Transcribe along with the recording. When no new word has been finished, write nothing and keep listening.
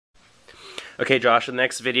Okay, Josh, the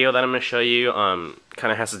next video that I'm going to show you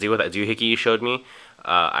kind of has to do with that doohickey you showed me.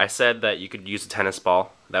 I said that you could use a tennis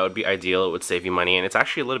ball. That would be ideal. It would save you money, and it's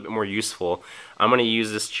actually a little bit more useful. I'm going to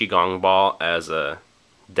use this Qigong ball as a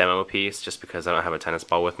demo piece just because I don't have a tennis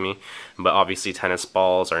ball with me. But obviously tennis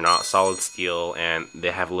balls are not solid steel, and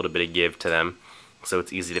they have a little bit of give to them, so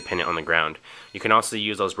it's easy to pin it on the ground. You can also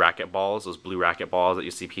use those racket balls, those blue racket balls that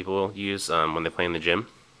you see people use when they play in the gym.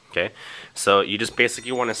 Okay, so you just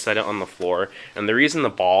basically want to set it on the floor, and the reason the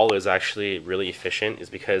ball is actually really efficient is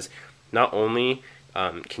because not only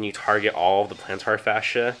can you target all of the plantar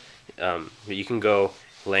fascia, but you can go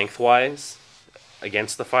lengthwise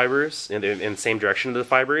against the fibers in the same direction to the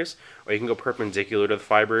fibers, or you can go perpendicular to the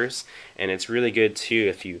fibers. And it's really good too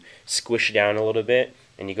if you squish down a little bit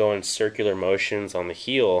and you go in circular motions on the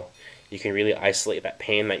heel. You can really isolate that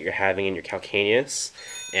pain that you're having in your calcaneus,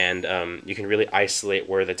 and you can really isolate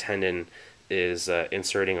where the tendon is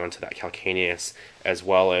inserting onto that calcaneus, as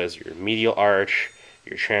well as your medial arch,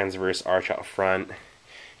 your transverse arch out front,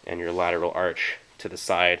 and your lateral arch to the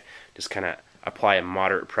side. Just kind of apply a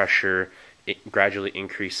moderate pressure, gradually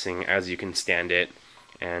increasing as you can stand it.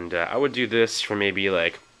 And I would do this for maybe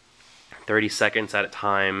like 30 seconds at a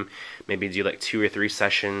time, maybe do like 2 or 3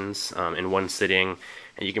 sessions in one sitting,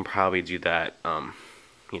 and you can probably do that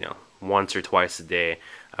once or twice a day.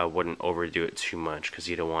 I wouldn't overdo it too much because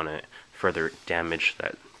you don't want to further damage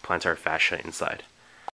that plantar fascia inside.